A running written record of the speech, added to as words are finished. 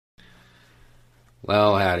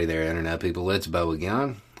Well, howdy there, Internet people. It's Bo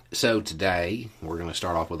again. So, today we're going to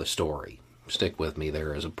start off with a story. Stick with me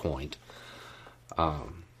there as a point. I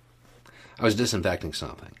was disinfecting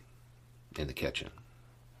something in the kitchen.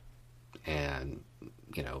 And,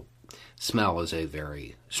 smell is a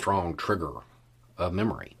very strong trigger of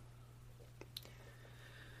memory.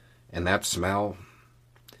 And that smell,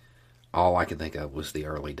 all I could think of was the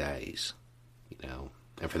early days. And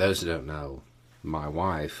for those who don't know, my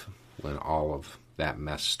wife, when all of that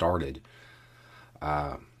mess started,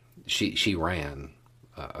 she ran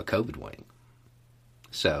a COVID wing.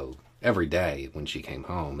 So every day when she came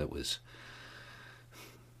home, it was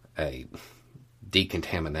a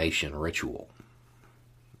decontamination ritual.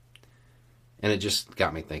 And it just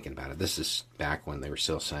got me thinking about it. This is back when they were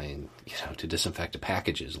still saying, to disinfect the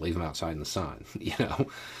packages, leave them outside in the sun,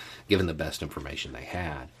 given the best information they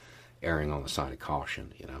had, erring on the side of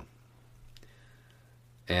caution,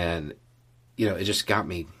 And, it just got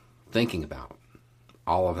me thinking about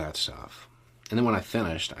all of that stuff. And then when I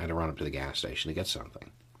finished, I had to run up to the gas station to get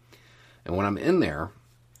something. And when I'm in there,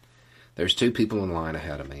 there's two people in line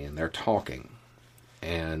ahead of me, and they're talking.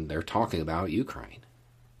 And they're talking about Ukraine.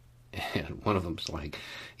 And one of them's like,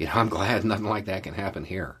 I'm glad nothing like that can happen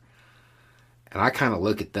here. And I kind of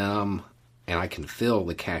look at them, and I can feel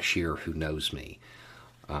the cashier who knows me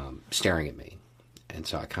staring at me. And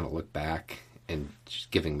so I kind of look back and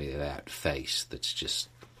just giving me that face that's just,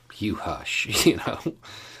 you hush,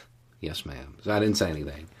 Yes, ma'am. So I didn't say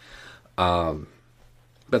anything. But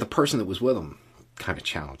the person that was with him kind of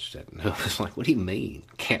challenged it. And it was like, what do you mean?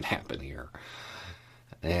 Can't happen here.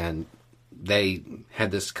 And they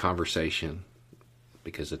had this conversation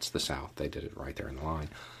because it's the South. They did it right there in the line.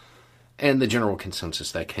 And the general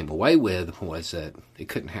consensus they came away with was that it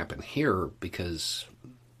couldn't happen here because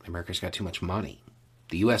America's got too much money.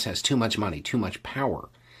 The U.S. has too much money, too much power.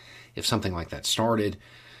 If something like that started,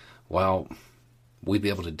 well, we'd be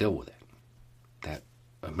able to deal with it. That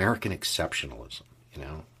American exceptionalism,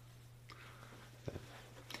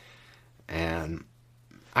 And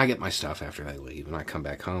I get my stuff after they leave, and I come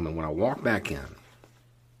back home, and when I walk back in,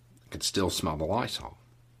 I could still smell the Lysol.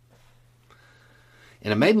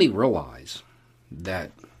 And it made me realize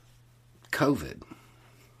that COVID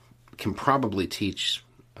can probably teach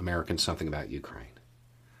Americans something about Ukraine.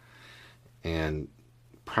 And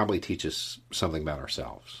probably teach us something about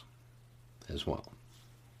ourselves as well.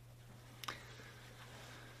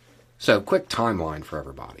 So, quick timeline for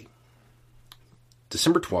everybody.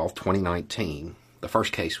 December 12th, 2019, the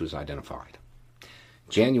first case was identified.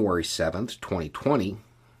 January 7th, 2020,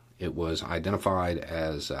 it was identified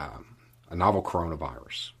as a novel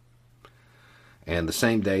coronavirus. And the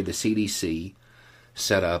same day, the CDC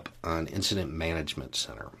set up an incident management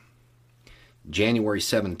center. January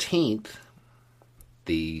 17th,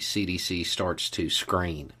 the CDC starts to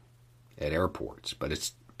screen at airports, but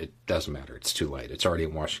it doesn't matter. It's too late. It's already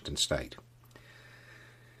in Washington State.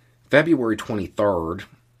 February 23rd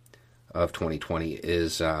of 2020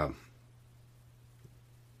 is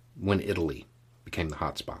when Italy became the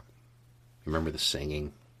hotspot. Remember the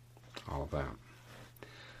singing? All of that.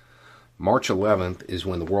 March 11th is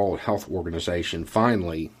when the World Health Organization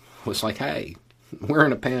finally was like, hey, we're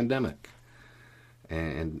in a pandemic,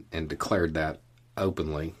 and declared that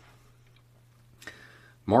openly.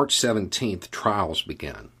 March 17th, trials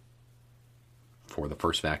began for the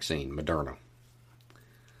first vaccine, Moderna.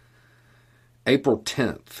 April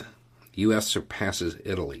 10th, U.S. surpasses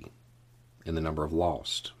Italy in the number of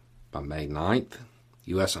lost. By May 9th,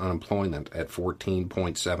 U.S. unemployment at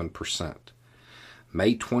 14.7%.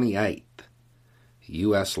 May 28th,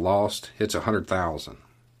 U.S. lost hits 100,000.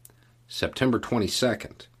 September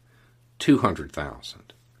 22nd,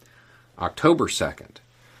 200,000. October 2nd,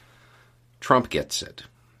 Trump gets it.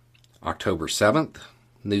 October 7th,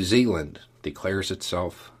 New Zealand declares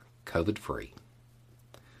itself COVID-free.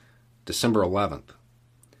 December 11th,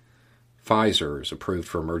 Pfizer is approved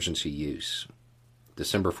for emergency use.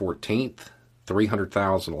 December 14th,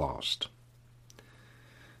 300,000 lost.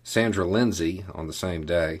 Sandra Lindsay, on the same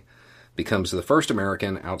day, becomes the first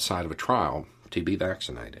American outside of a trial to be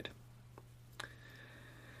vaccinated.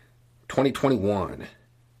 2021,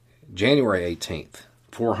 January 18th,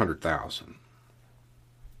 400,000.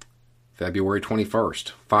 February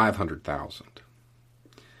 21st, 500,000.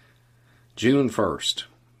 June 1st,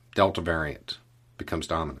 Delta variant becomes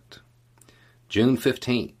dominant. June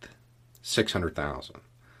 15th, 600,000.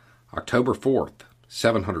 October 4th,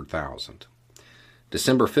 700,000.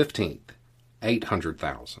 December 15th,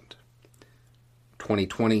 800,000.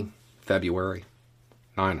 2020, February,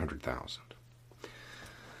 900,000.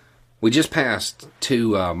 We just passed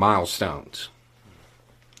two milestones.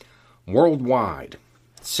 Worldwide,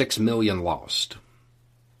 6 million lost.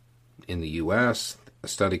 In the U.S., a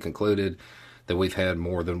study concluded that we've had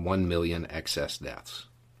more than 1 million excess deaths.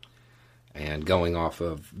 And going off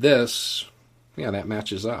of this, yeah, that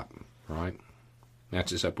matches up, right?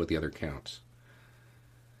 Matches up with the other counts.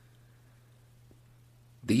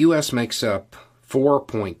 The U.S. makes up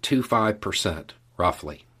 4.25%,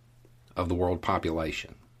 roughly, of the world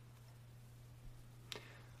population.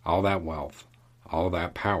 All that wealth, all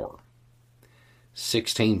that power.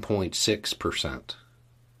 16.6%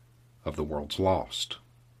 of the world's lost.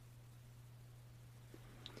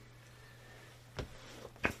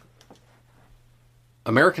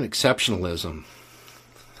 American exceptionalism,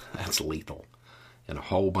 that's lethal in a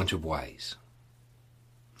whole bunch of ways.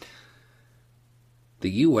 The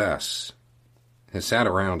U.S. has sat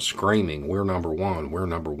around screaming, we're number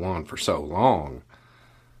one for so long.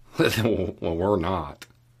 Well, we're not.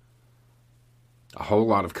 A whole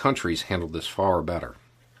lot of countries handled this far better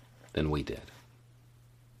than we did.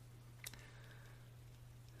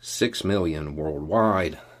 6 million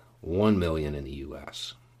worldwide, 1 million in the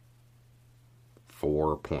U.S.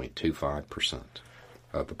 4.25%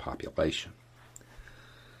 of the population.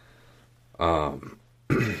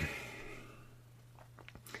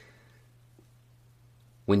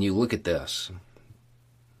 When you look at this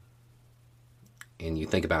and you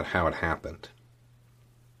think about how it happened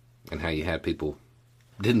and how you had people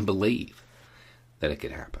didn't believe that it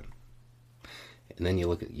could happen, and then you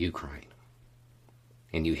look at Ukraine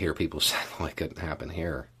and you hear people say, well, it couldn't happen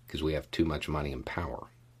here because we have too much money and power.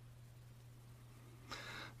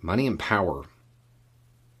 Money and power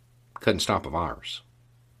couldn't stop a virus.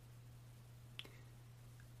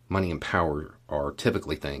 Money and power are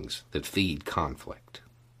typically things that feed conflict.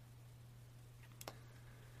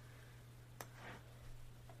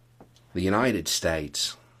 The United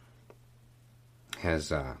States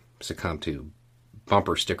has succumbed to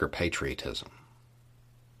bumper sticker patriotism.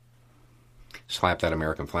 Slap that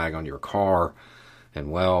American flag on your car,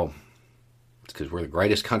 and well, it's because we're the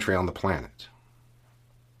greatest country on the planet.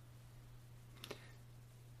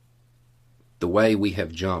 The way we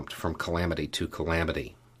have jumped from calamity to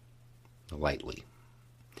calamity lately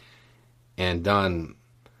and done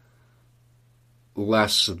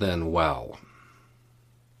less than well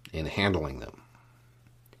in handling them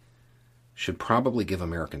should probably give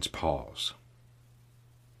Americans pause.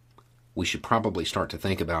 We should probably start to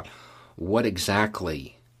think about what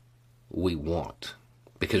exactly we want.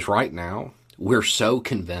 Because right now, we're so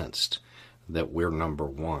convinced that we're number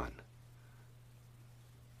one.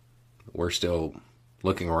 We're still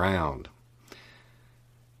looking around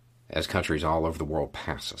as countries all over the world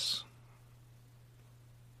pass us.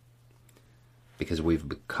 Because we've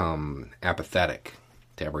become apathetic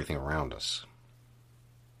to everything around us.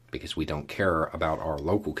 Because we don't care about our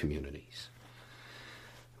local communities.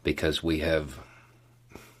 Because we have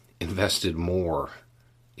invested more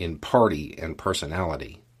in party and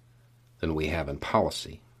personality than we have in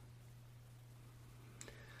policy.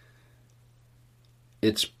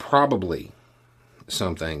 It's probably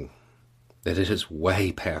something that it is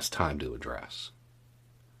way past time to address.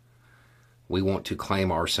 We want to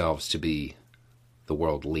claim ourselves to be the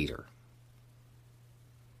world leader.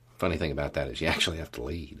 Funny thing about that is you actually have to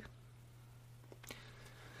lead.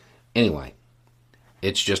 Anyway,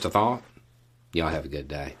 it's just a thought. Y'all have a good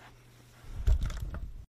day.